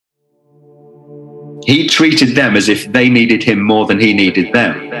he treated them as if they needed him more than he needed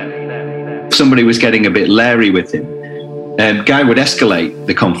them. If somebody was getting a bit leery with him, Guy would escalate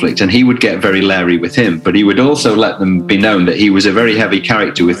the conflict and he would get very leery with him, but he would also let them be known that he was a very heavy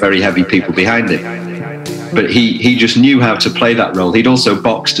character with very heavy people behind him. But he just knew how to play that role. He'd also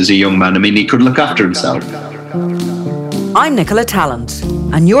boxed as a young man. I mean, he could look after himself. I'm Nicola Tallant,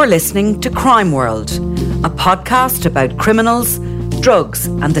 and you're listening to Crime World, a podcast about criminals, drugs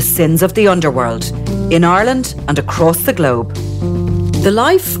and the sins of the underworld in Ireland and across the globe. The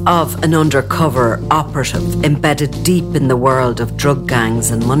life of an undercover operative embedded deep in the world of drug gangs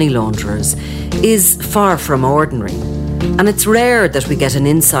and money launderers is far from ordinary. And it's rare that we get an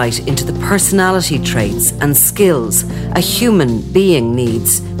insight into the personality traits and skills a human being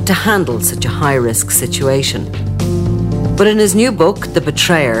needs to handle such a high-risk situation. But in his new book, The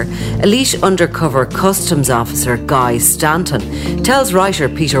Betrayer, elite undercover customs officer Guy Stanton tells writer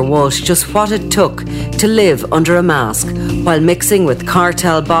Peter Walsh just what it took to live under a mask while mixing with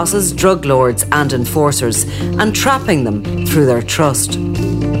cartel bosses, drug lords and enforcers and trapping them through their trust.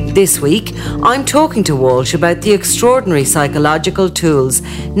 This week, I'm talking to Walsh about the extraordinary psychological tools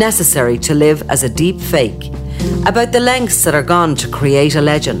necessary to live as a deep fake, about the lengths that are gone to create a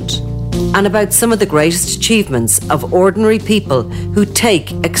legend, and about some of the greatest achievements of ordinary people who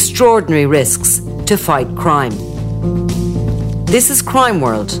take extraordinary risks to fight crime. This is Crime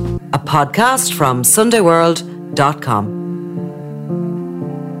World, a podcast from SundayWorld.com.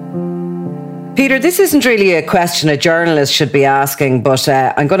 Peter, this isn't really a question a journalist should be asking, but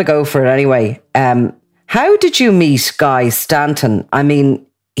I'm going to go for it anyway. How did you meet Guy Stanton? I mean,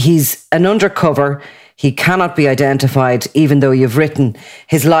 he's an undercover. He cannot be identified, even though you've written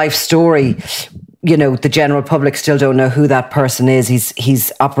his life story. You know, the general public still don't know who that person is.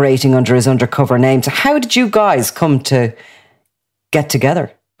 He's operating under his undercover name. So how did you guys come to get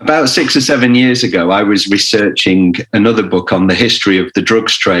together? About 6 or 7 years ago, I was researching another book on the history of the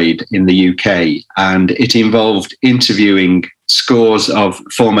drugs trade in the UK, and it involved interviewing scores of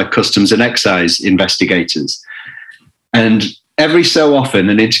former customs and excise investigators. And every so often,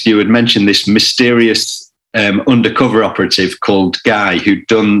 an interviewer would mention this mysterious undercover operative called Guy, who'd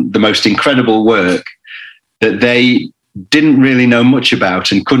done the most incredible work that they didn't really know much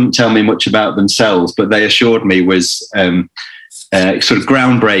about and couldn't tell me much about themselves, but they assured me was sort of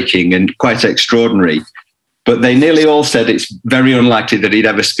groundbreaking and quite extraordinary. But they nearly all said it's very unlikely that he'd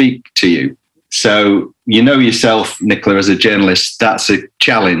ever speak to you. So you know yourself, Nicola, as a journalist, that's a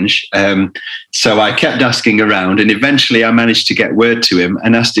challenge. So I kept asking around, and eventually I managed to get word to him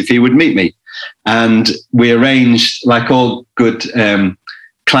and asked if he would meet me. And we arranged, like all good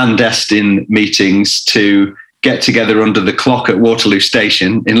clandestine meetings, to get together under the clock at Waterloo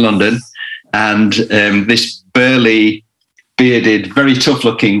Station in London. And this burly, bearded, very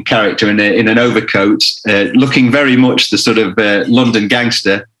tough-looking character in an overcoat, looking very much the sort of London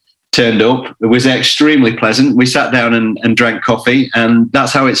gangster, turned up. It was extremely pleasant. We sat down and drank coffee, and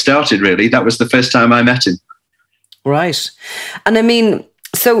that's how it started, really. That was the first time I met him. Right. And I mean,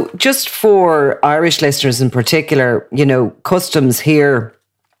 so just for Irish listeners in particular, you know, customs here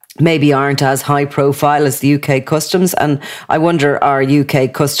maybe aren't as high profile as the UK customs. And I wonder, are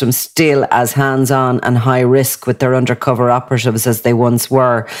UK customs still as hands-on and high risk with their undercover operatives as they once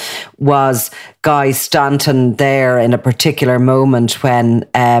were? Was Guy Stanton there in a particular moment when,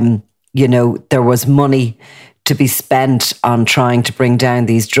 you know, there was money to be spent on trying to bring down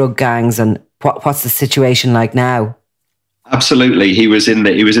these drug gangs? And what's the situation like now? Absolutely. He was in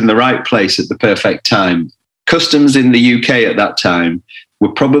the right place at the perfect time. Customs in the UK at that time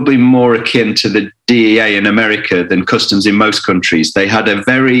were probably more akin to the DEA in America than customs in most countries. They had a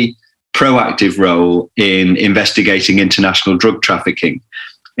very proactive role in investigating international drug trafficking.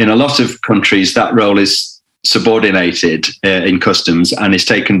 In a lot of countries, that role is subordinated in customs and is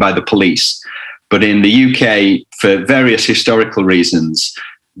taken by the police. But in the UK, for various historical reasons,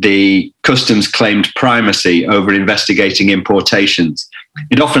 the customs claimed primacy over investigating importations.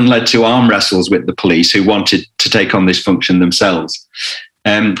 It often led to arm wrestles with the police, who wanted to take on this function themselves.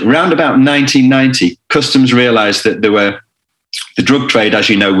 Around about 1990, customs realised that the drug trade, as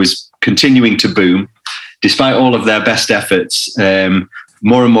you know, was continuing to boom. Despite all of their best efforts,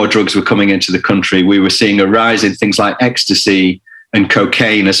 more and more drugs were coming into the country. We were seeing a rise in things like ecstasy and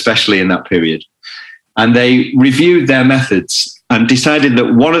cocaine, especially in that period. And they reviewed their methods and decided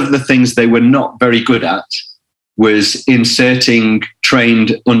that one of the things they were not very good at was inserting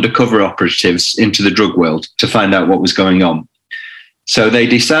trained undercover operatives into the drug world to find out what was going on. So they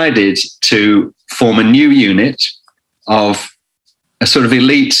decided to form a new unit of a sort of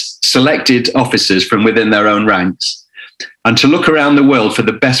elite selected officers from within their own ranks and to look around the world for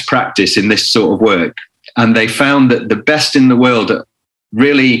the best practice in this sort of work. And they found that the best in the world at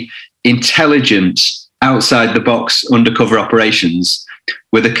really intelligent, outside the box undercover operations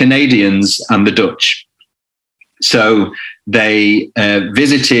were the Canadians and the Dutch. So they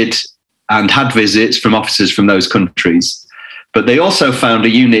visited and had visits from officers from those countries. But they also found a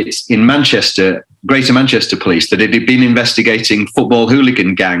unit in Manchester, Greater Manchester Police, that had been investigating football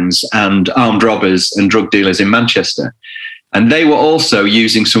hooligan gangs and armed robbers and drug dealers in Manchester. And they were also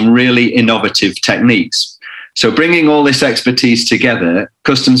using some really innovative techniques. So bringing all this expertise together,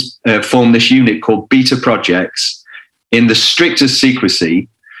 Customs formed this unit called Beta Projects in the strictest secrecy,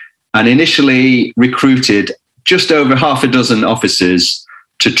 and initially recruited just over half a dozen officers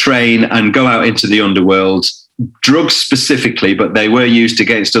to train and go out into the underworld, drugs specifically, but they were used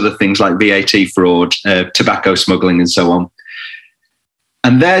against other things like VAT fraud, tobacco smuggling, and so on.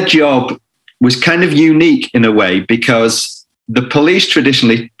 And their job was kind of unique in a way, because the police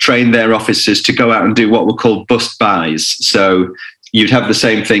traditionally trained their officers to go out and do what were called bust buys. So you'd have the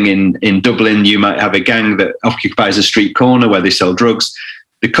same thing in Dublin. You might have a gang that occupies a street corner where they sell drugs.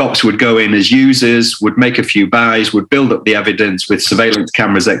 The cops would go in as users, would make a few buys, would build up the evidence with surveillance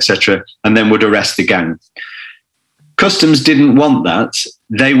cameras, etc., and then would arrest the gang. Customs didn't want that.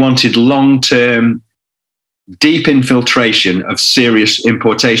 They wanted long-term, deep infiltration of serious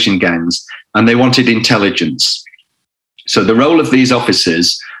importation gangs, and they wanted intelligence. So the role of these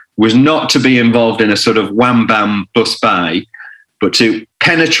officers was not to be involved in a sort of wham-bam bust buy, but to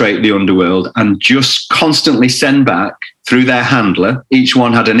penetrate the underworld and just constantly send back through their handler. Each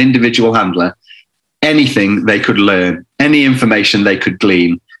one had an individual handler. Anything they could learn, any information they could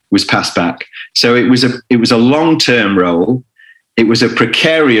glean was passed back. So it was a long-term role. It was a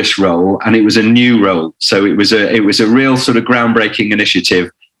precarious role, and it was a new role. So it was a real sort of groundbreaking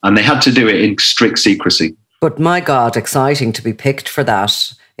initiative, and they had to do it in strict secrecy. But my God, exciting to be picked for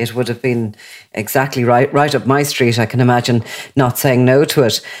that. It would have been exactly right up my street. I can imagine not saying no to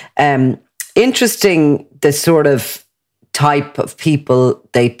it. Interesting, the sort of type of people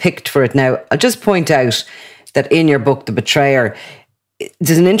they picked for it. Now, I'll just point out that in your book, The Betrayer,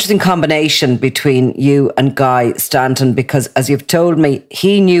 there's an interesting combination between you and Guy Stanton, because as you've told me,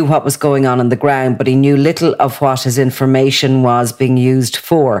 he knew what was going on the ground, but he knew little of what his information was being used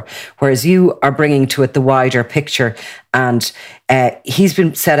for, whereas you are bringing to it the wider picture. And he's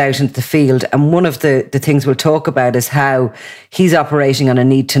been set out into the field. And one of the things we'll talk about is how he's operating on a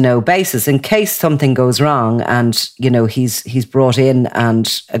need-to-know basis in case something goes wrong and, you know, he's brought in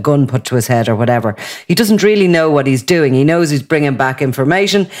and a gun put to his head or whatever. He doesn't really know what he's doing. He knows he's bringing back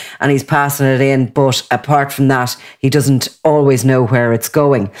information and he's passing it in. But apart from that, he doesn't always know where it's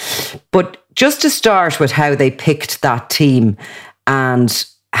going. But just to start with how they picked that team and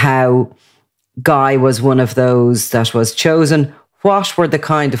how Guy was one of those that was chosen, what were the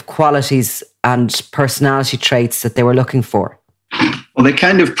kind of qualities and personality traits that they were looking for? Well, they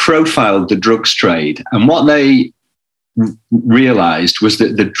kind of profiled the drugs trade, and what they realized was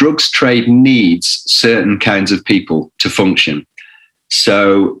that the drugs trade needs certain kinds of people to function.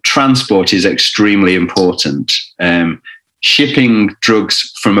 So transport is extremely important. Shipping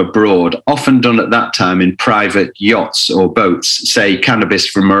drugs from abroad, often done at that time in private yachts or boats, say cannabis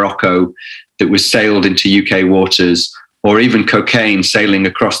from Morocco that was sailed into UK waters, or even cocaine sailing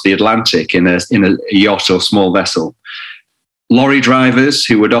across the Atlantic in a yacht or small vessel. Lorry drivers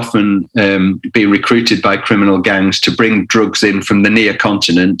who would often be recruited by criminal gangs to bring drugs in from the near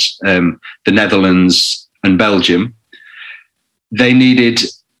continent, the Netherlands and Belgium. They needed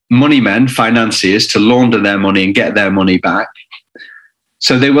money men, financiers, to launder their money and get their money back.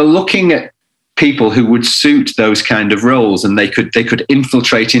 So they were looking at people who would suit those kind of roles, and they could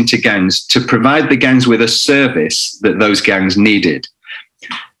infiltrate into gangs to provide the gangs with a service that those gangs needed.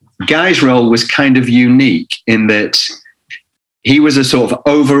 Guy's role was kind of unique in that he was a sort of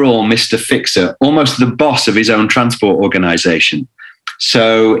overall Mr. Fixer, almost the boss of his own transport organization.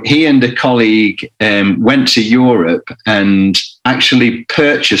 So he and a colleague went to Europe and actually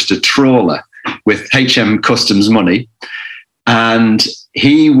purchased a trawler with HM Customs money, and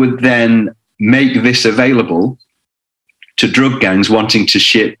he would then make this available to drug gangs wanting to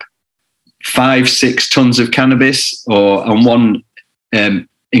ship 5-6 tons of cannabis, or on one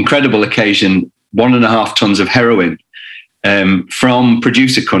incredible occasion, 1.5 tons of heroin from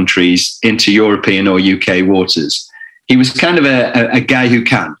producer countries into European or UK waters. He was kind of a guy who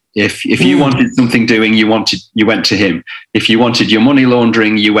can. If you wanted something doing, you went to him. If you wanted your money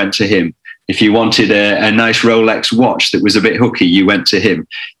laundering, you went to him. If you wanted a nice Rolex watch that was a bit hooky, you went to him.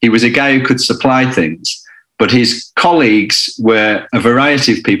 He was a guy who could supply things, But his colleagues were a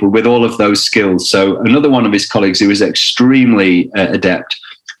variety of people with all of those skills. So another one of his colleagues who was extremely adept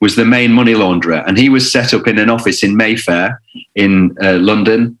was the main money launderer. And he was set up in an office in Mayfair in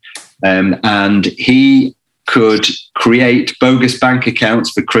London. And he could create bogus bank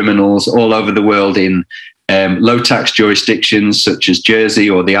accounts for criminals all over the world in low tax jurisdictions such as Jersey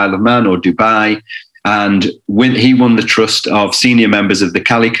or the Isle of Man or Dubai. And he won the trust of senior members of the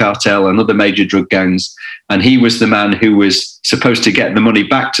Cali cartel and other major drug gangs. And he was the man who was supposed to get the money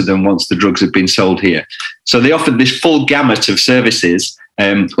back to them once the drugs had been sold here. So they offered this full gamut of services.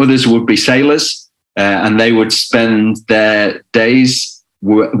 Others would be sailors, and they would spend their days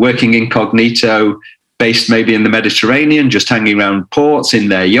working incognito, based maybe in the Mediterranean, just hanging around ports in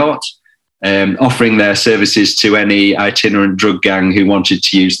their yacht, offering their services to any itinerant drug gang who wanted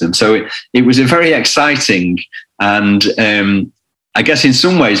to use them. So it was a very exciting and I guess in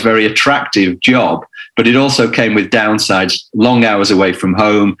some ways very attractive job, but it also came with downsides: long hours away from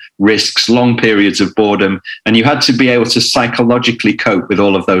home, risks, long periods of boredom, and you had to be able to psychologically cope with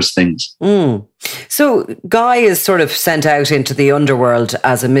all of those things. So Guy is sort of sent out into the underworld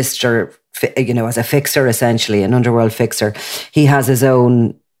as a as a fixer, essentially, an underworld fixer. He has his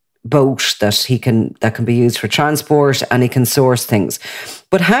own boat that can be used for transport, and he can source things.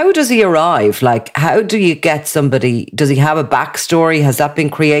 But how does he arrive? Like, how do you get somebody? Does he have a backstory? Has that been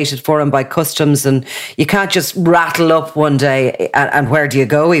created for him by customs? And you can't just rattle up one day, and where do you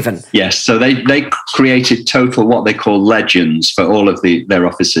go even? Yes, so they created total what they call legends for all of their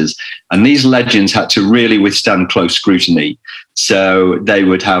officers. And these legends had to really withstand close scrutiny. So they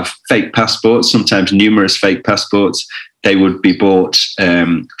would have fake passports, sometimes numerous fake passports. They would be bought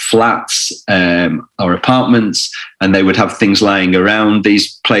flats or apartments, and they would have things lying around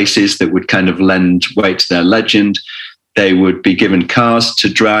these places that would kind of lend weight to their legend. They would be given cars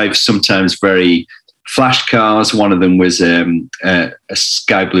to drive, sometimes very flash cars. One of them was a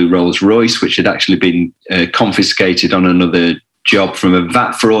sky blue Rolls Royce, which had actually been confiscated on another job from a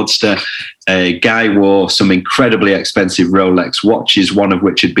VAT fraudster. A guy wore some incredibly expensive Rolex watches, one of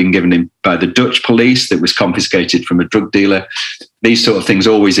which had been given him by the Dutch police that was confiscated from a drug dealer. These sort of things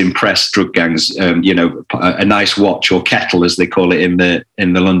always impress drug gangs, a nice watch, or kettle as they call it in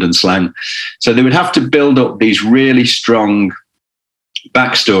the London slang. So they would have to build up these really strong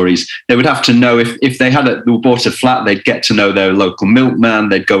backstories. They would have to know if they bought a flat, they'd get to know their local milkman,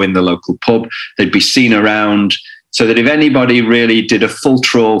 they'd go in the local pub, they'd be seen around, so that if anybody really did a full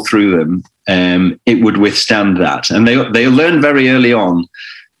trawl through them, it would withstand that. And they learn very early on,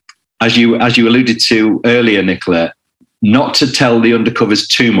 as you alluded to earlier, Nicola, not to tell the undercovers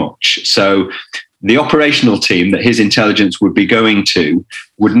too much. So the operational team that his intelligence would be going to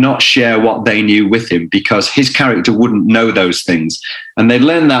would not share what they knew with him, because his character wouldn't know those things. And they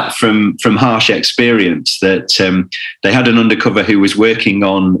learned that from harsh experience, that they had an undercover who was working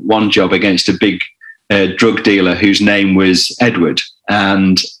on one job against a big drug dealer whose name was Edward,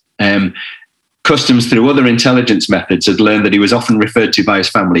 and customs through other intelligence methods had learned that he was often referred to by his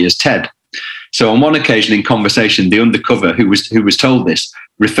family as Ted. So on one occasion in conversation, the undercover who was told this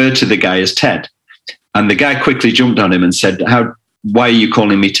referred to the guy as Ted, and the guy quickly jumped on him and said, why are you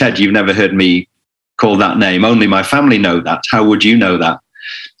calling me Ted? You've never heard me call that name. Only my family know that. How would you know that?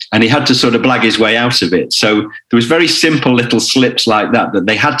 And he had to sort of blag his way out of it. So there was very simple little slips like that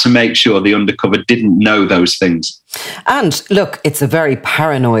they had to make sure the undercover didn't know those things. And look, it's a very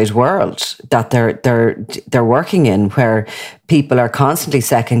paranoid world that they're working in, where people are constantly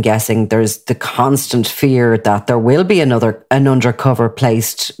second guessing. There's the constant fear that there will be an undercover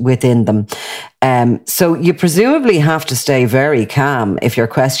placed within them. So you presumably have to stay very calm if you're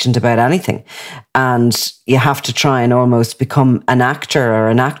questioned about anything, and you have to try and almost become an actor or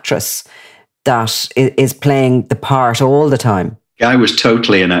an actress that is playing the part all the time. Guy was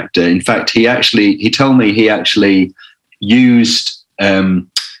totally an actor. In fact, he told me he actually used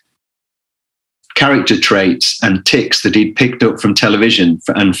character traits and tics that he'd picked up from television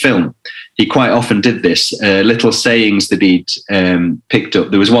and film. He quite often did this, little sayings that he'd picked up.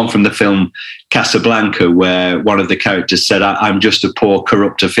 There was one from the film Casablanca where one of the characters said, I'm just a poor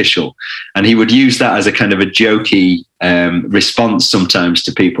corrupt official. And he would use that as a kind of a jokey response sometimes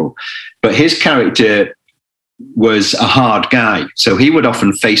to people. But his character was a hard guy. So he would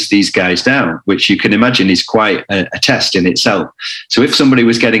often face these guys down, which you can imagine is quite a test in itself. So if somebody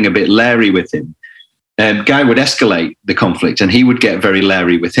was getting a bit leery with him, Guy would escalate the conflict and he would get very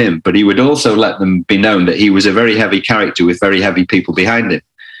leery with him, but he would also let them be known that he was a very heavy character with very heavy people behind him.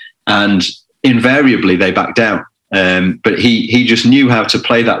 And invariably they backed down. But he just knew how to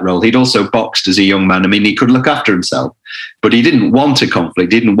play that role. He'd also boxed as a young man. I mean, he could look after himself, but he didn't want a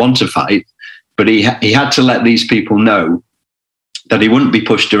conflict. He didn't want to fight. but he had to let these people know that he wouldn't be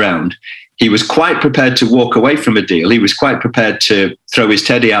pushed around. He was quite prepared to walk away from a deal. He was quite prepared to throw his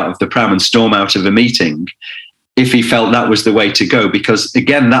teddy out of the pram and storm out of a meeting if he felt that was the way to go, because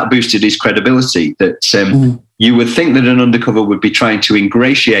again, that boosted his credibility. That you would think that an undercover would be trying to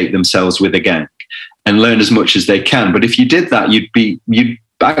ingratiate themselves with a gang and learn as much as they can. But if you did that, you'd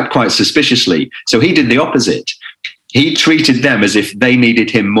act quite suspiciously. So he did the opposite. He treated them as if they needed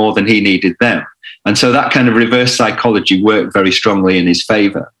him more than he needed them. And so that kind of reverse psychology worked very strongly in his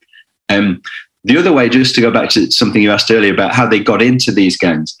favor. The other way, just to go back to something you asked earlier about how they got into these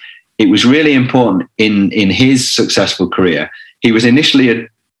gangs, it was really important in his successful career. He was initially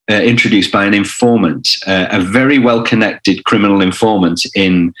introduced by an informant, a very well-connected criminal informant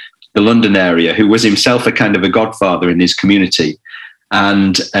in the London area, who was himself a kind of a godfather in his community.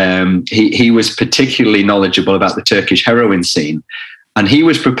 And he was particularly knowledgeable about the Turkish heroin scene. And he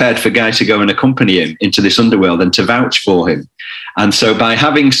was prepared for Guy to go and accompany him into this underworld and to vouch for him. And so by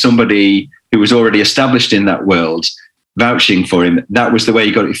having somebody who was already established in that world vouching for him, that was the way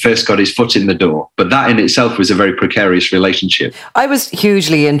he first got his foot in the door. But that in itself was a very precarious relationship. I was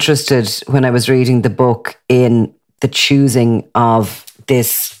hugely interested when I was reading the book in the choosing of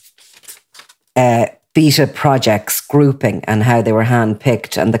this beta projects grouping and how they were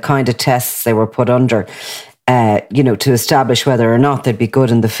handpicked and the kind of tests they were put under. To establish whether or not they'd be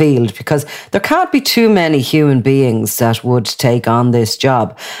good in the field, because there can't be too many human beings that would take on this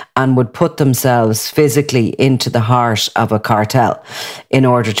job and would put themselves physically into the heart of a cartel in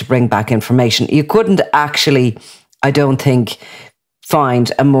order to bring back information. You couldn't actually, I don't think,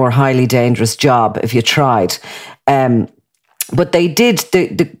 find a more highly dangerous job if you tried. But they did,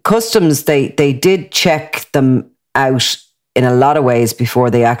 the customs, they did check them out in a lot of ways before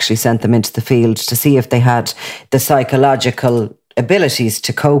they actually sent them into the field to see if they had the psychological abilities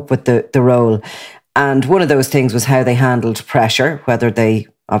to cope with the role. And one of those things was how they handled pressure, whether they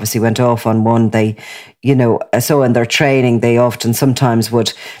obviously went off on one. They, so in their training, they often sometimes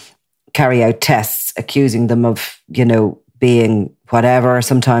would carry out tests accusing them of, being whatever.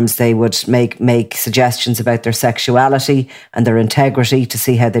 Sometimes they would make suggestions about their sexuality and their integrity to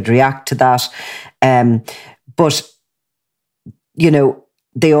see how they'd react to that. But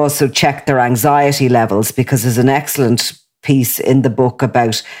they also check their anxiety levels, because there's an excellent piece in the book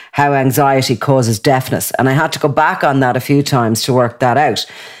about how anxiety causes deafness. And I had to go back on that a few times to work that out.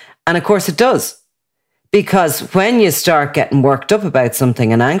 And of course it does. Because when you start getting worked up about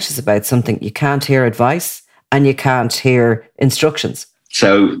something and anxious about something, you can't hear advice and you can't hear instructions.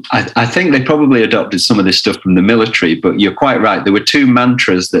 So I think they probably adopted some of this stuff from the military, but you're quite right. There were two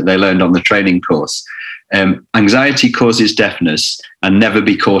mantras that they learned on the training course. Anxiety causes deafness, and never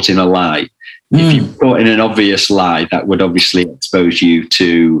be caught in a lie. If you're caught in an obvious lie, that would obviously expose you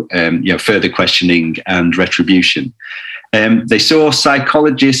to further questioning and retribution. They saw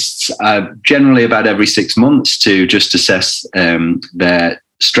psychologists generally about every 6 months to just assess their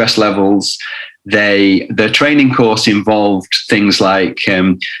stress levels. Their training course involved things like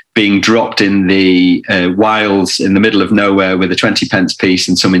being dropped in the wilds in the middle of nowhere with a 20p piece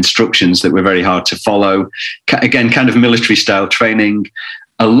and some instructions that were very hard to follow. Again, kind of military style training.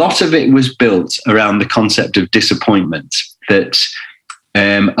 A lot of it was built around the concept of disappointment, that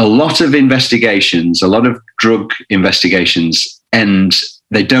a lot of investigations, a lot of drug investigations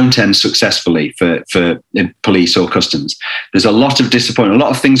they don't end successfully for police or customs. There's a lot of disappointment. A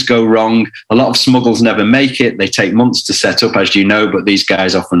lot of things go wrong. A lot of smuggles never make it. They take months to set up, as you know, but these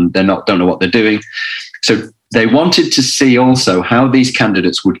guys often, don't know what they're doing. So they wanted to see also how these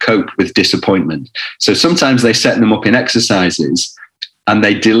candidates would cope with disappointment. So sometimes they set them up in exercises and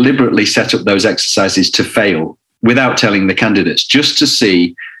they deliberately set up those exercises to fail without telling the candidates, just to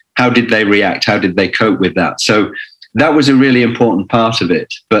see how did they react, how did they cope with that. So that was a really important part of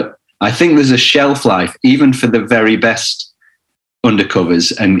it. But I think there's a shelf life, even for the very best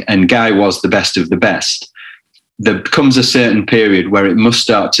undercovers, and Guy was the best of the best. There comes a certain period where it must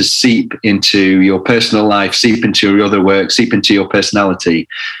start to seep into your personal life, seep into your other work, seep into your personality.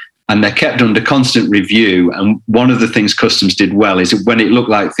 And they're kept under constant review. And one of the things customs did well is when it looked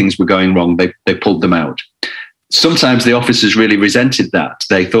like things were going wrong, they pulled them out. Sometimes the officers really resented that.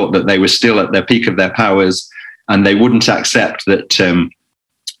 They thought that they were still at their peak of their powers, and they wouldn't accept that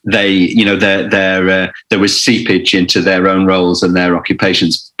there was seepage into their own roles and their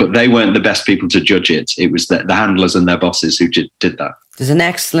occupations. But they weren't the best people to judge it. It was the handlers and their bosses who did that. There's an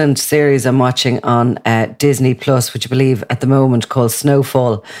excellent series I'm watching on Disney Plus, which I believe at the moment called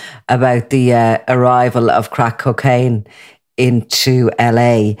Snowfall, about the arrival of crack cocaine into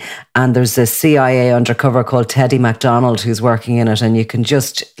LA, and there's a CIA undercover called Teddy MacDonald who's working in it, and you can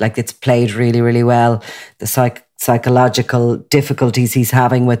just, like, it's played really, really well. The psychological difficulties he's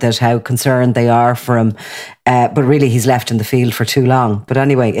having with it, how concerned they are for him. But really, he's left in the field for too long. But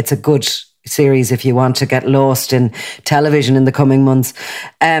anyway, it's a good series if you want to get lost in television in the coming months.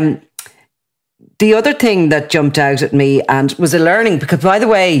 The other thing that jumped out at me and was a learning, because by the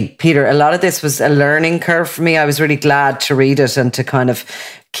way, Peter, a lot of this was a learning curve for me. I was really glad to read it and to kind of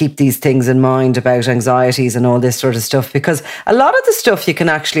keep these things in mind about anxieties and all this sort of stuff, because a lot of the stuff you can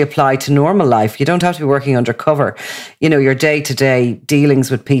actually apply to normal life. You don't have to be working undercover. You know, your day-to-day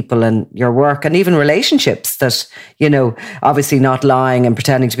dealings with people and your work and even relationships that, you know, obviously not lying and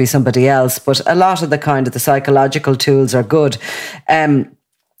pretending to be somebody else, but a lot of the psychological tools are good.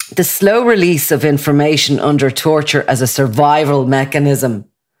 The slow release of information under torture as a survival mechanism.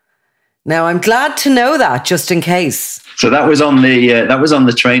 Now, I'm glad to know that, just in case. So that was on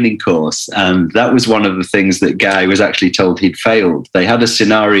the training course, and that was one of the things that Guy was actually told he'd failed. They had a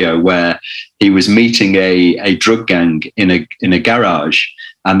scenario where he was meeting a drug gang in a garage,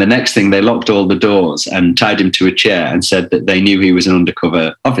 and the next thing they locked all the doors and tied him to a chair and said that they knew he was an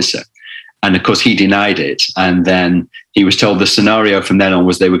undercover officer. And of course, he denied it. And then he was told the scenario from then on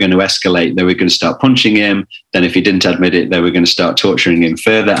was they were going to escalate. They were going to start punching him. Then if he didn't admit it, they were going to start torturing him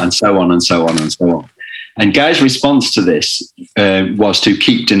further, and so on and so on and so on. And Guy's response to this was to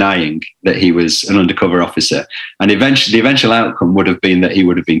keep denying that he was an undercover officer. And eventually, the eventual outcome would have been that he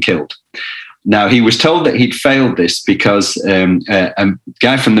would have been killed. Now, he was told that he'd failed this because a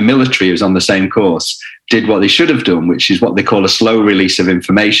guy from the military who was on the same course did what they should have done, which is what they call a slow release of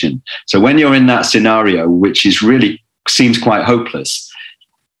information. So when you're in that scenario, which is really seems quite hopeless,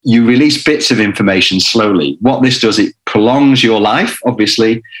 you release bits of information slowly. What this does, it prolongs your life,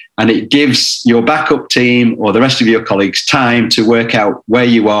 obviously, and it gives your backup team or the rest of your colleagues time to work out where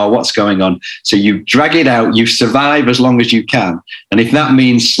you are, what's going on. So you drag it out, you survive as long as you can. And if that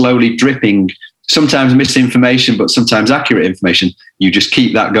means slowly dripping sometimes misinformation, but sometimes accurate information, you just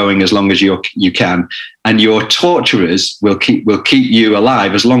keep that going as long as you can. And your torturers will keep you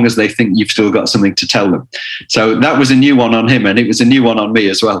alive as long as they think you've still got something to tell them. So that was a new one on him, and it was a new one on me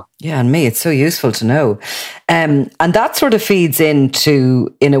as well. Yeah, and me, it's so useful to know. And that sort of feeds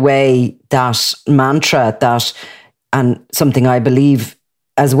into, in a way, that mantra and something I believe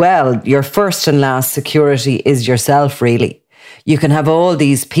as well, your first and last security is yourself, really. You can have all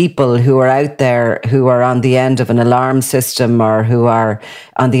these people who are out there who are on the end of an alarm system or who are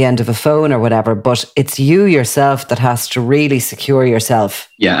on the end of a phone or whatever, but it's you yourself that has to really secure yourself.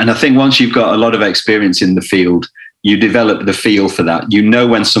 Yeah, and I think once you've got a lot of experience in the field, you develop the feel for that. You know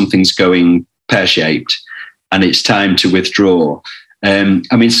when something's going pear-shaped and it's time to withdraw. I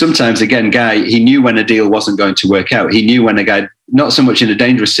mean, sometimes, again, Guy, he knew when a deal wasn't going to work out. He knew when a guy, not so much in a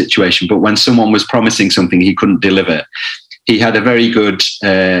dangerous situation, but when someone was promising something he couldn't deliver. He had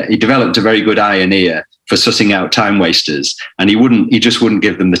he developed a very good eye and ear for sussing out time wasters, and he just wouldn't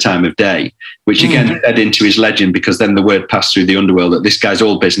give them the time of day, which again fed into his legend, because then the word passed through the underworld that this guy's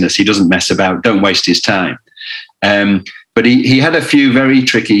all business. He doesn't mess about, don't waste his time. But he had a few very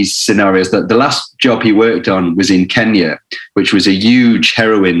tricky scenarios. That the last job he worked on was in Kenya, which was a huge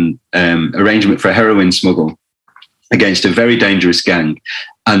heroin arrangement for a heroin smuggle against a very dangerous gang.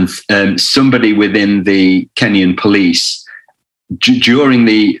 And somebody within the Kenyan police, during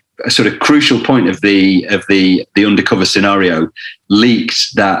the sort of crucial point of the undercover scenario,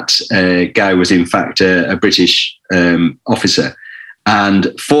 leaked that Guy was in fact a British officer. And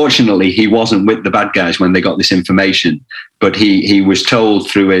fortunately, he wasn't with the bad guys when they got this information, but he was told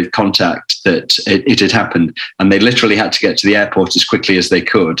through a contact that it had happened, and they literally had to get to the airport as quickly as they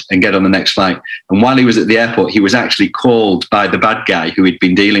could and get on the next flight. And while he was at the airport, he was actually called by the bad guy who he'd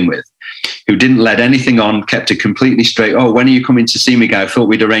been dealing with, who didn't let anything on, kept it completely straight. Oh, when are you coming to see me, Guy? I thought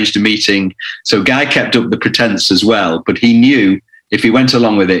we'd arranged a meeting. So Guy kept up the pretense as well, but he knew if he went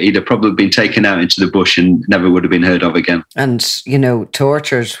along with it, he'd have probably been taken out into the bush and never would have been heard of again. And,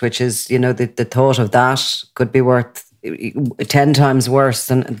 tortured, which is, the thought of that could be worth 10 times worse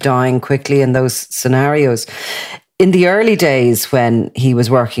than dying quickly in those scenarios. In the early days when he was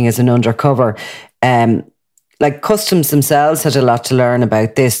working as an undercover, customs themselves had a lot to learn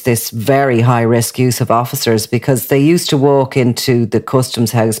about this very high risk use of officers, because they used to walk into the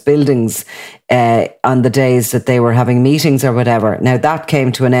customs house buildings on the days that they were having meetings or whatever. Now that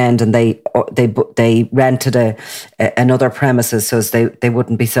came to an end, and they rented another premises so as they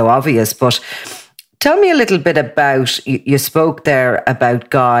wouldn't be so obvious. But tell me a little bit about, you spoke there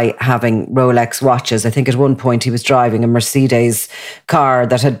about Guy having Rolex watches. I think at one point he was driving a Mercedes car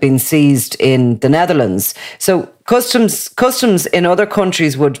that had been seized in the Netherlands. So customs in other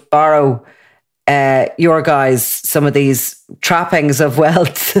countries would borrow your guys some of these trappings of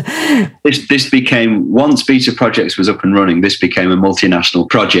wealth. This became, once Beta Projects was up and running, this became a multinational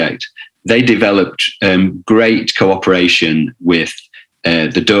project. They developed great cooperation with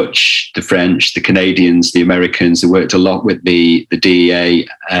the Dutch, the French, the Canadians, the Americans. They worked a lot with the DEA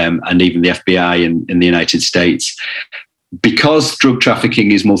and even the FBI in the United States. Because drug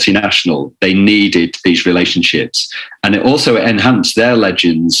trafficking is multinational, they needed these relationships, and it also enhanced their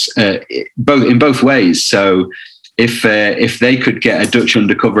legends in both ways. So, if they could get a Dutch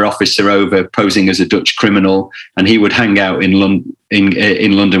undercover officer over posing as a Dutch criminal, and he would hang out in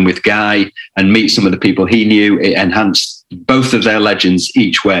London with Guy and meet some of the people he knew, it enhanced both of their legends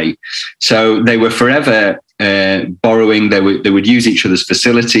each way. So they were forever borrowing. They would use each other's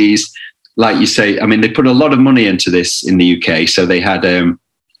facilities. Like you say, I mean, they put a lot of money into this in the UK. So they had a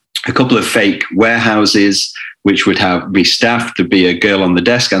couple of fake warehouses, which would be staffed. There'd be a girl on the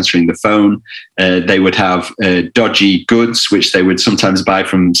desk answering the phone. They would have dodgy goods, which they would sometimes buy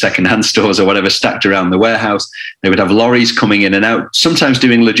from secondhand stores or whatever, stacked around the warehouse. They would have lorries coming in and out, sometimes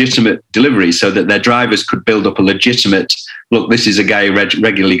doing legitimate deliveries so that their drivers could build up a legitimate, look, this is a guy who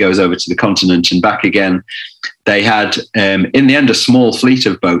regularly goes over to the continent and back again. They had, in the end, a small fleet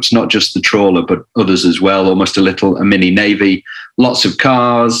of boats, not just the trawler, but others as well, almost a mini navy, lots of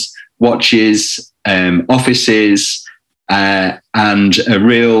cars, watches, offices, and a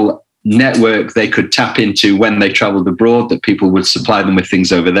real network they could tap into when they traveled abroad, that people would supply them with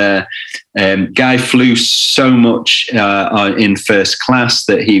things over there. Guy flew so much in first class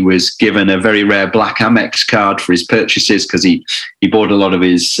that he was given a very rare black Amex card for his purchases, because he bought a lot of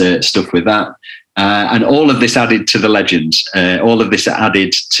his stuff with that. And all of this added to the legend. All of this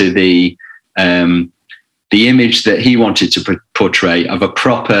added to the image that he wanted to portray of a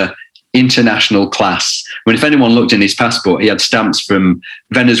proper international class. I mean, if anyone looked in his passport, he had stamps from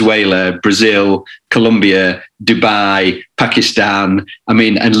Venezuela, Brazil, Colombia, Dubai, Pakistan. I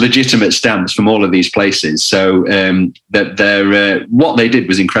mean, and legitimate stamps from all of these places. So what they did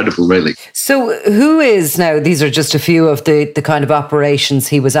was incredible, really. So who is now? These are just a few of the kind of operations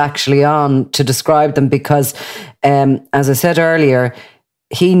he was actually on, to describe them, because as I said earlier,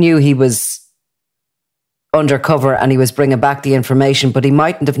 he knew he was undercover and he was bringing back the information, but he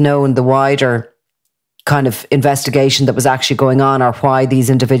mightn't have known the wider kind of investigation that was actually going on, or why these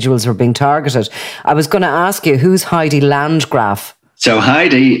individuals were being targeted. I was going to ask you, who's Heidi Landgraf? So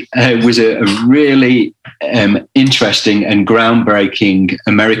Heidi was a really interesting and groundbreaking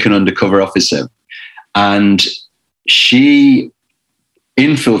American undercover officer, and she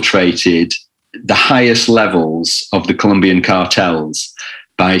infiltrated the highest levels of the Colombian cartels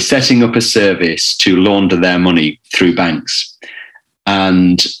by setting up a service to launder their money through banks.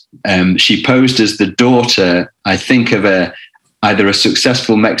 And she posed as the daughter, I think, of either a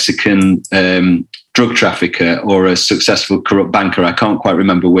successful Mexican drug trafficker or a successful corrupt banker. I can't quite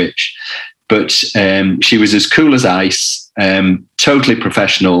remember which. But she was as cool as ice, totally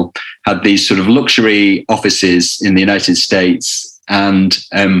professional, had these sort of luxury offices in the United States, and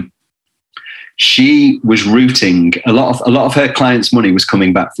she was routing a lot of her clients' money was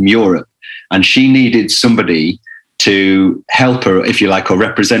coming back from Europe, and she needed somebody to help her, if you like, or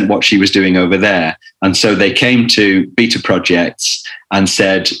represent what she was doing over there. And so they came to Beta Projects and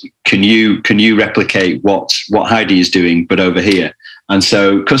said, "Can you replicate what Heidi is doing, but over here?" And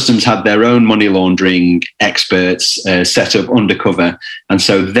so Customs had their own money laundering experts set up undercover, and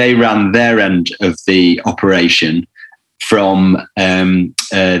so they ran their end of the operation from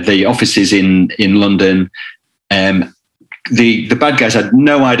the offices in London. The bad guys had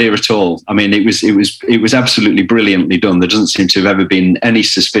no idea at all. I mean, it was absolutely brilliantly done. There doesn't seem to have ever been any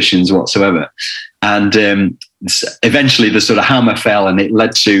suspicions whatsoever. And eventually the sort of hammer fell, and it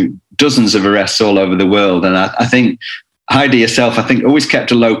led to dozens of arrests all over the world. And I think Heidi herself, always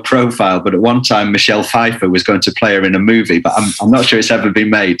kept a low profile, but at one time Michelle Pfeiffer was going to play her in a movie, but I'm not sure it's ever been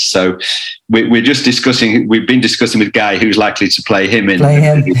made. So we've been discussing with Guy who's likely to play him in.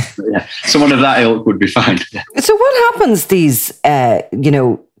 Yeah, someone of that ilk would be fine. So what happens these,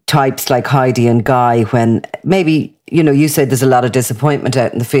 types like Heidi and Guy, when maybe, you said there's a lot of disappointment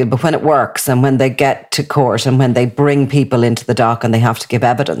out in the field, but when it works and when they get to court and when they bring people into the dock and they have to give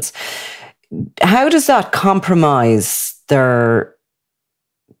evidence, how does that compromise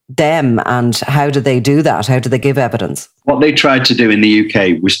them, and how do they do that? How do they give evidence? What they tried to do in the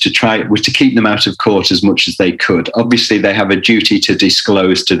UK was to keep them out of court as much as they could. Obviously, they have a duty to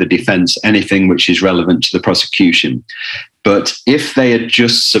disclose to the defence anything which is relevant to the prosecution. But if they had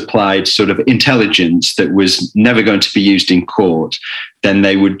just supplied sort of intelligence that was never going to be used in court, then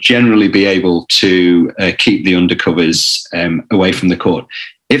they would generally be able to keep the undercovers away from the court.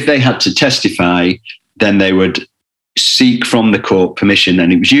 If they had to testify, then they would seek from the court permission,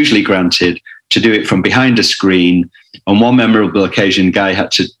 and it was usually granted, to do it from behind a screen. On one memorable occasion, Guy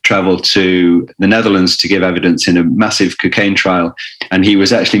had to travel to the Netherlands to give evidence in a massive cocaine trial, and he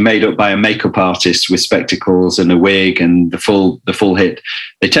was actually made up by a makeup artist with spectacles and a wig and the full hit.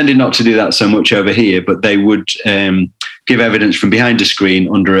 They tended not to do that so much over here, but they would give evidence from behind a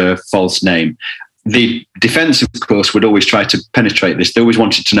screen under a false name. The defense, of course, would always try to penetrate this. They always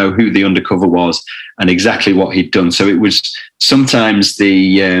wanted to know who the undercover was and exactly what he'd done. So it was sometimes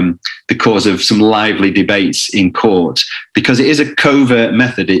the cause of some lively debates in court, because it is a covert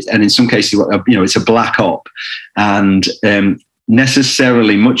method, and in some cases, it's a black op, and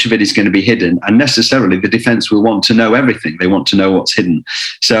necessarily much of it is going to be hidden, and necessarily the defense will want to know everything. They want to know what's hidden.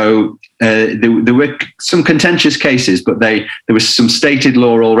 So there were some contentious cases, but there was some stated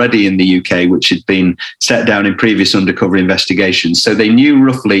law already in the UK which had been set down in previous undercover investigations. So they knew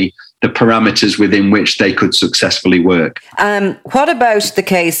roughly the parameters within which they could successfully work. What about the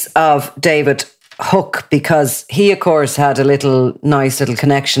case of David Hook? Because he, of course, had a nice little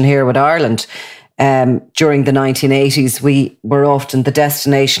connection here with Ireland. During the 1980s, we were often the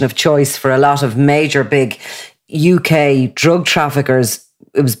destination of choice for a lot of major big UK drug traffickers.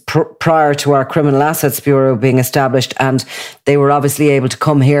 It was prior to our Criminal Assets Bureau being established, and they were obviously able to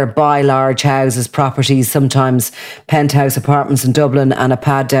come here, buy large houses, properties, sometimes penthouse apartments in Dublin and a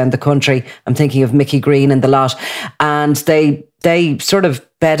pad down the country. I'm thinking of Mickey Green and the lot. And they sort of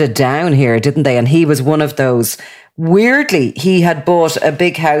bedded down here, didn't they? And he was one of those. Weirdly, he had bought a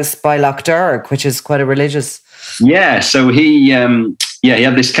big house by Lough Derg, which is quite a religious. Yeah, so he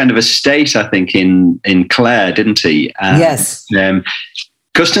had this kind of estate, I think, in Clare, didn't he? Yes.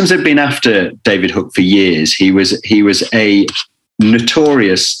 Customs had been after David Hook for years. He was a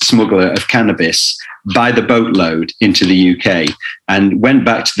notorious smuggler of cannabis by the boatload into the UK, and went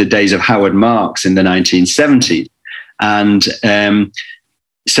back to the days of Howard Marks in the 1970s. And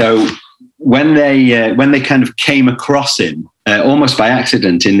so when they kind of came across him almost by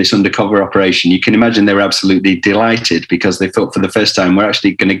accident in this undercover operation, you can imagine they were absolutely delighted, because they thought for the first time, we're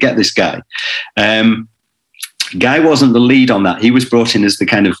actually going to get this guy. Guy wasn't the lead on that. He was brought in as the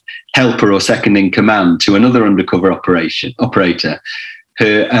kind of helper or second in command to another undercover operator.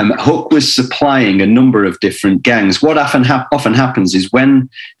 Hook was supplying a number of different gangs. What often happens is when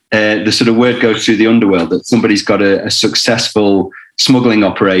the sort of word goes through the underworld that somebody's got a successful smuggling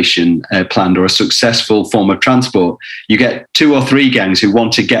operation planned, or a successful form of transport, you get 2 or 3 gangs who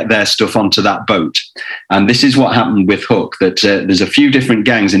want to get their stuff onto that boat. And this is what happened with Hook, that there's a few different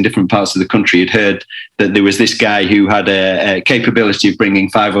gangs in different parts of the country who'd heard that there was this guy who had a capability of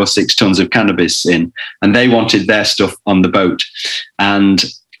bringing 5 or 6 tons of cannabis in, and they wanted their stuff on the boat. And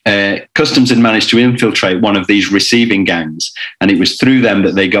Customs had managed to infiltrate one of these receiving gangs, and it was through them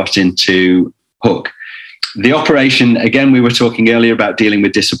that they got into Hook. The operation, again, we were talking earlier about dealing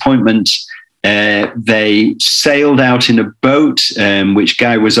with disappointment. They sailed out in a boat, which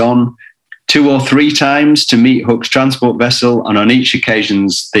Guy was on, 2 or 3 times to meet Hook's transport vessel. And on each occasion,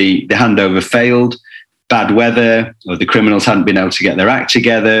 the handover failed. Bad weather, or the criminals hadn't been able to get their act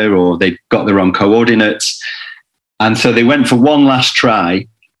together, or they got the wrong coordinates. And so they went for one last try.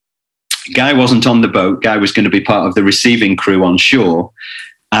 Guy wasn't on the boat. Guy was going to be part of the receiving crew on shore.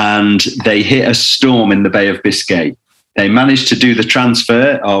 And they hit a storm in the Bay of Biscay. They managed to do the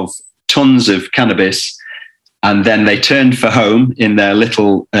transfer of tons of cannabis, and then they turned for home in their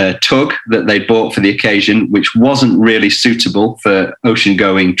little tug that they bought for the occasion, which wasn't really suitable for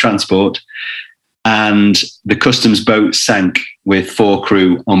ocean-going transport. And the customs boat sank with 4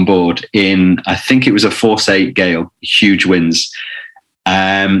 crew on board in, I think it was a force 8 gale, huge winds.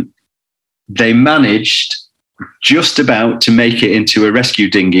 They managed just about to make it into a rescue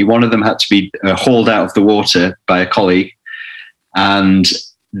dinghy. One of them had to be hauled out of the water by a colleague, and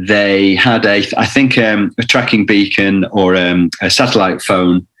they had a tracking beacon or a satellite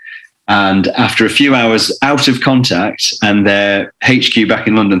phone. And after a few hours out of contact, and their HQ back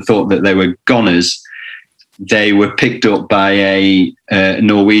in London thought that they were goners, they were picked up by a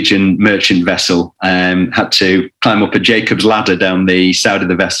Norwegian merchant vessel, had to climb up a Jacob's ladder down the side of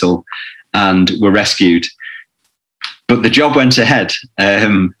the vessel, and were rescued. But the job went ahead.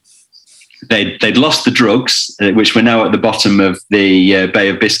 They'd lost the drugs, which were now at the bottom of the Bay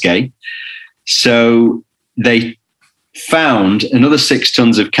of Biscay. So they found another 6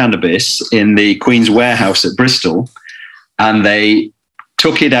 tons of cannabis in the Queen's Warehouse at Bristol, and they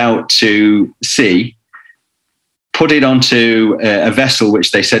took it out to sea, put it onto a vessel,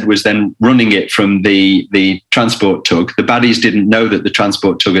 which they said was then running it from the transport tug. The baddies didn't know that the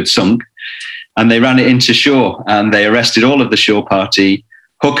transport tug had sunk, and they ran it into shore, and they arrested all of the shore party,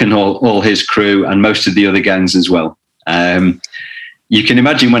 Hook and all his crew, and most of the other gangs as well. You can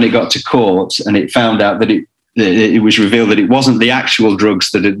imagine when it got to court and it found out that it was revealed that it wasn't the actual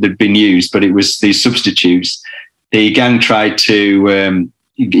drugs that had been used, but it was these substitutes. The gang tried to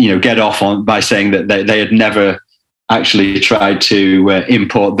get off on by saying that they had never actually tried to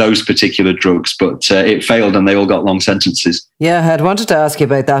import those particular drugs, but it failed and they all got long sentences. Yeah, I'd wanted to ask you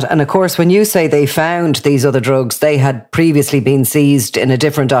about that. And of course, when you say they found these other drugs, they had previously been seized in a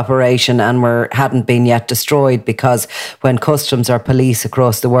different operation and hadn't been yet destroyed, because when customs or police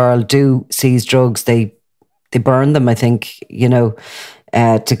across the world do seize drugs, they burn them, I think,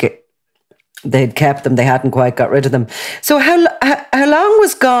 they'd kept them, they hadn't quite got rid of them. So how long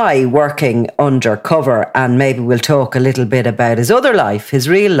was Guy working undercover? And maybe we'll talk a little bit about his other life, his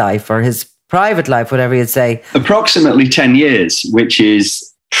real life or his private life, whatever you'd say. Approximately 10 years, which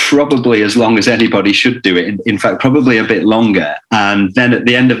is probably as long as anybody should do it. In fact, probably a bit longer. And then at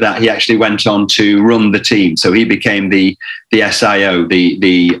the end of that, he actually went on to run the team. So he became the SIO,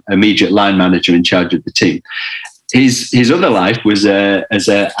 the immediate line manager in charge of the team. His other life was as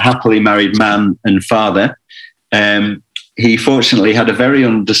a happily married man and father. He fortunately had a very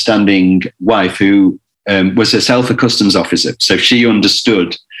understanding wife who was herself a customs officer. So she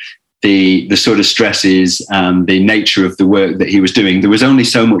understood the sort of stresses and the nature of the work that he was doing. There was only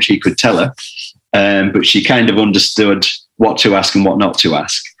so much he could tell her, but she kind of understood what to ask and what not to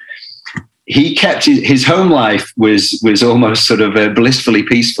ask. He kept his home life was almost sort of blissfully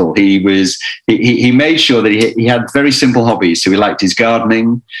peaceful. He made sure that he had very simple hobbies. So he liked his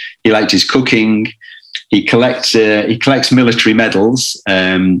gardening, he liked his cooking. He collects military medals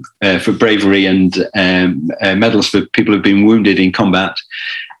for bravery and medals for people who've been wounded in combat.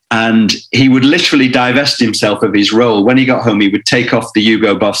 And he would literally divest himself of his role. When he got home, he would take off the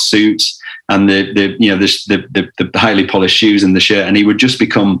Hugo Boss suit and the highly polished shoes and the shirt, and he would just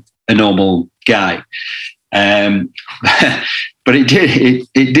become a normal guy. But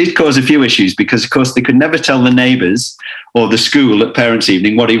it did cause a few issues because, of course, they could never tell the neighbours or the school at parents'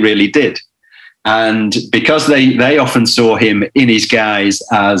 evening what he really did. And because they often saw him in his guise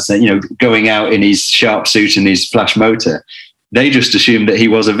as, going out in his sharp suit and his flash motor, they just assumed that he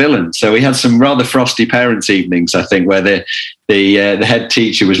was a villain. So we had some rather frosty parents' evenings, I think, where the head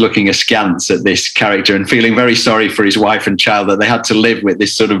teacher was looking askance at this character and feeling very sorry for his wife and child that they had to live with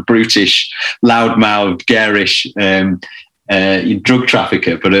this sort of brutish, loudmouthed, garish drug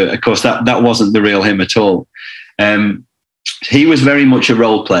trafficker. But of course, that wasn't the real him at all. He was very much a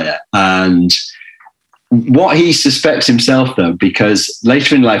role player, and what he suspects himself, though, because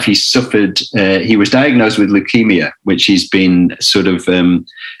later in life he was diagnosed with leukemia, which he's been sort of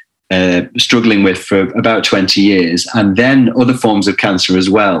struggling with for about 20 years, and then other forms of cancer as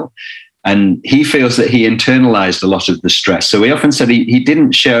well. And he feels that he internalized a lot of the stress. So he often said he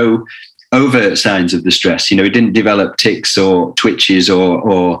didn't show overt signs of the stress. He didn't develop tics or twitches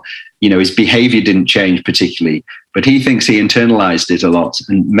or his behavior didn't change particularly, but he thinks he internalized it a lot,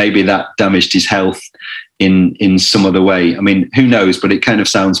 and maybe that damaged his health in some other way. I mean, who knows, but it kind of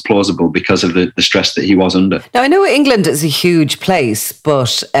sounds plausible because of the stress that he was under. Now, I know England is a huge place,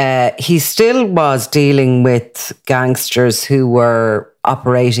 but he still was dealing with gangsters who were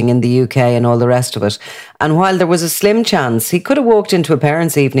operating in the UK and all the rest of it. And while there was a slim chance, he could have walked into a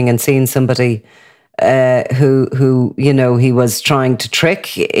parents' evening and seen somebody who he was trying to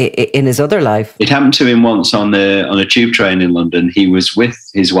trick in his other life. It happened to him once on a tube train in London. He was with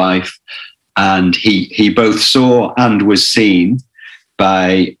his wife, and he both saw and was seen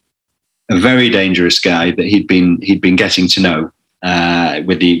by a very dangerous guy that he'd been getting to know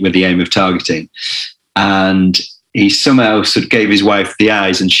with the aim of targeting. And he somehow sort of gave his wife the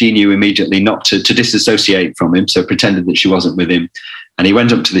eyes, and she knew immediately not to disassociate from him, so pretended that she wasn't with him. And he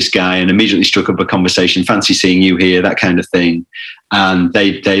went up to this guy and immediately struck up a conversation, fancy seeing you here, that kind of thing. And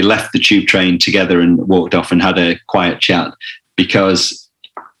they left the tube train together and walked off and had a quiet chat, because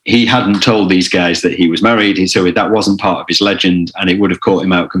he hadn't told these guys that he was married. So that wasn't part of his legend, and it would have caught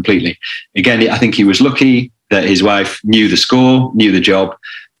him out completely. Again, I think he was lucky that his wife knew the score, knew the job,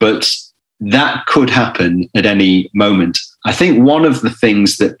 but that could happen at any moment. I think one of the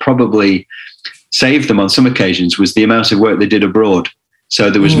things that probably saved them on some occasions was the amount of work they did abroad. So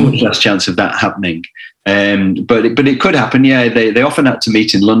there was much less chance of that happening. But it could happen. Yeah, they often had to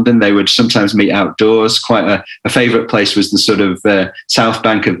meet in London. They would sometimes meet outdoors. Quite a favourite place was the sort of south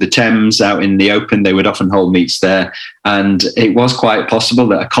bank of the Thames, out in the open. They would often hold meets there, and it was quite possible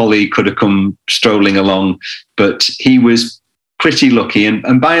that a colleague could have come strolling along. But he was pretty lucky,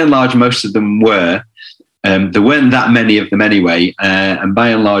 and by and large, most of them were. There weren't that many of them anyway, and by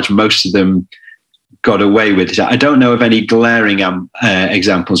and large, most of them got away with it. I don't know of any glaring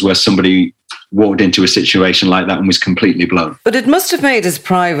examples where somebody walked into a situation like that and was completely blown. But it must have made his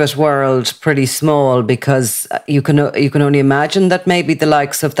private world pretty small, because you can only imagine that maybe the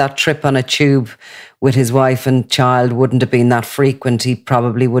likes of that trip on a tube with his wife and child wouldn't have been that frequent. He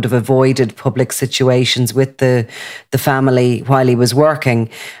probably would have avoided public situations with the family while he was working,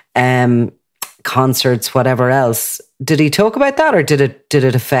 concerts, whatever else. Did he talk about that, or did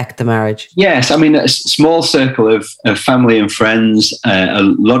it affect the marriage? Yes, I mean, a small circle of family and friends, a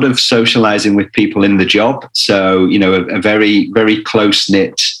lot of socializing with people in the job. So, a very, very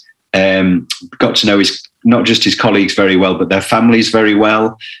close-knit, got to know not just his colleagues very well, but their families very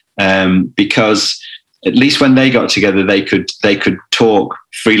well, because at least when they got together, they could talk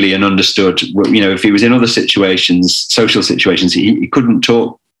freely and understood. If he was in other situations, social situations, he couldn't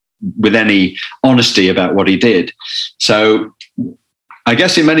talk with any honesty about what he did. So I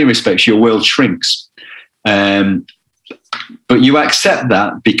guess in many respects your world shrinks, but you accept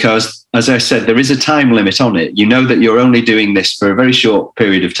that because, as I said, there is a time limit on it. You know that you're only doing this for a very short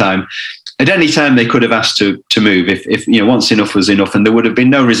period of time. At any time they could have asked to move if once enough was enough, and there would have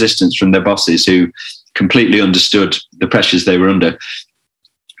been no resistance from their bosses, who completely understood the pressures they were under.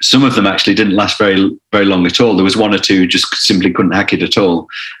 Some of them actually didn't last very, very long at all. There was one or two who just simply couldn't hack it at all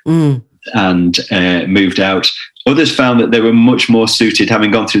and moved out. Others found that they were much more suited, having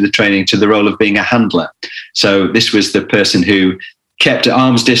gone through the training, to the role of being a handler. So this was the person who kept at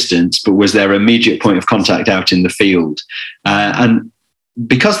arm's distance, but was their immediate point of contact out in the field. And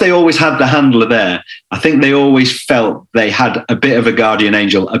because they always had the handler there, I think they always felt they had a bit of a guardian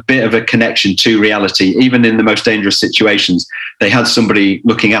angel, a bit of a connection to reality. Even in the most dangerous situations, they had somebody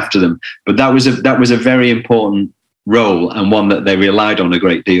looking after them. But that was a very important role, and one that they relied on a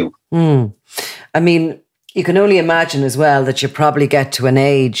great deal. I mean, you can only imagine as well that you probably get to an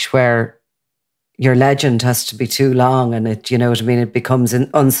age where your legend has to be too long, and it becomes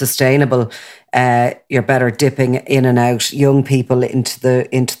unsustainable. You're better dipping in and out young people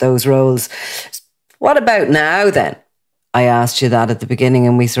into those roles. What about now then? I asked you that at the beginning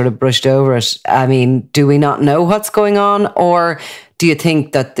and we sort of brushed over it. I mean, do we not know what's going on, or do you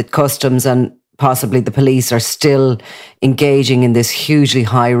think that the customs and possibly the police are still engaging in this hugely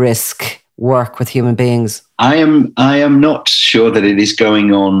high risk work with human beings? I am not sure that it is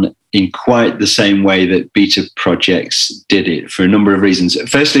going on in quite the same way that beta projects did it, for a number of reasons.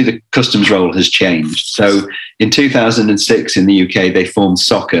 Firstly, the customs role has changed. So in 2006 in the UK, they formed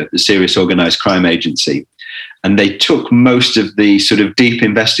SOCA, the Serious Organised Crime Agency, and they took most of the sort of deep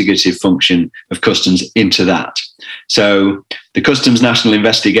investigative function of customs into that. So the Customs National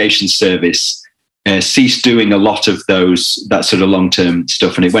Investigation Service ceased doing a lot of that sort of long-term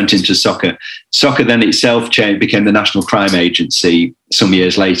stuff, and it went into SOCA. SOCA then itself became the National Crime Agency some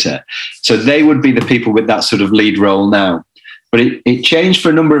years later. So they would be the people with that sort of lead role now. But it changed for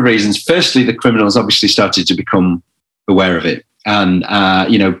a number of reasons. Firstly, the criminals obviously started to become aware of it, and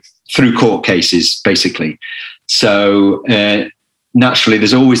through court cases, basically. So naturally,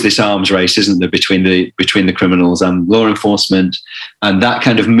 there's always this arms race, isn't there, between the criminals and law enforcement, and that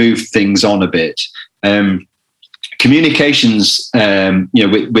kind of moved things on a bit. Communications,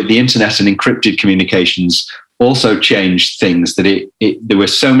 with the internet and encrypted communications, also changed things. That there were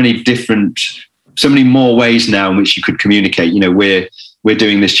so many more ways now in which you could communicate. We're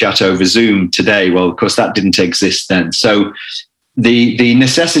doing this chat over Zoom today. Well, of course, that didn't exist then. So the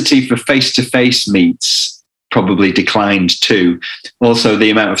necessity for face-to-face meets probably declined too. Also, the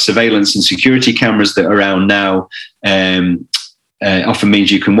amount of surveillance and security cameras that are around now often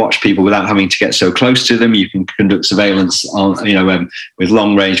means you can watch people without having to get so close to them. You can conduct surveillance on, with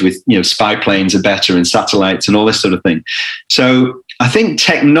long range, with spy planes are better, and satellites and all this sort of thing. So I think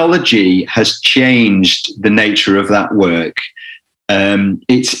technology has changed the nature of that work.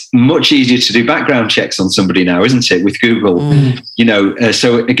 It's much easier to do background checks on somebody now, isn't it, with Google?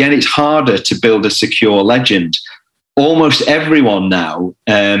 So again, it's harder to build a secure legend. Almost everyone now,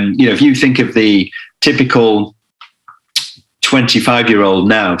 if you think of the typical 25-year-old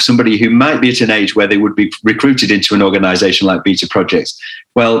now, somebody who might be at an age where they would be recruited into an organization like Beta Projects,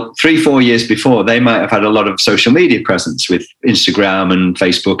 well, 3-4 years before, they might have had a lot of social media presence with Instagram and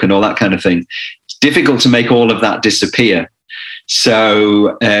Facebook and all that kind of thing. It's difficult to make all of that disappear.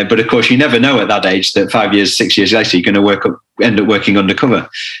 So, but of course, you never know at that age that 5 years, 6 years later, you're going to end up working undercover.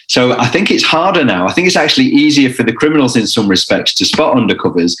 So I think it's harder now. I think it's actually easier for the criminals in some respects to spot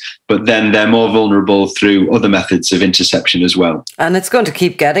undercovers, but then they're more vulnerable through other methods of interception as well. And it's going to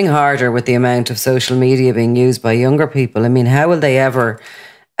keep getting harder with the amount of social media being used by younger people. I mean, how will they ever,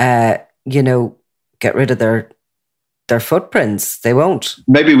 get rid of their footprints? They won't.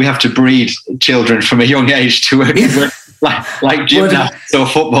 Maybe we have to breed children from a young age to work like gymnasts or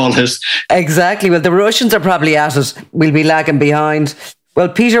footballers. Exactly. Well, the Russians are probably at it. We'll be lagging behind. Well,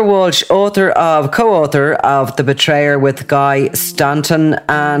 Peter Walsh, co-author of The Betrayer with Guy Stanton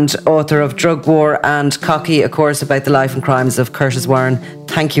and author of Drug War and Cocky, A Course About the Life and Crimes of Curtis Warren.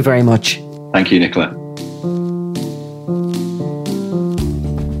 Thank you very much. Thank you, Nicola.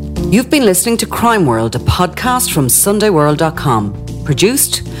 You've been listening to Crime World, a podcast from SundayWorld.com.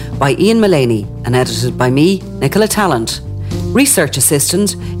 Produced by Ian Mullaney and edited by me, Nicola Tallant. Research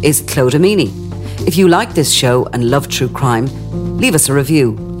assistant is Claude Amini. If you like this show and love true crime, leave us a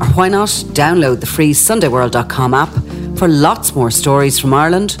review, or why not download the free SundayWorld.com app for lots more stories from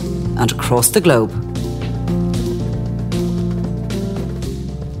Ireland and across the globe.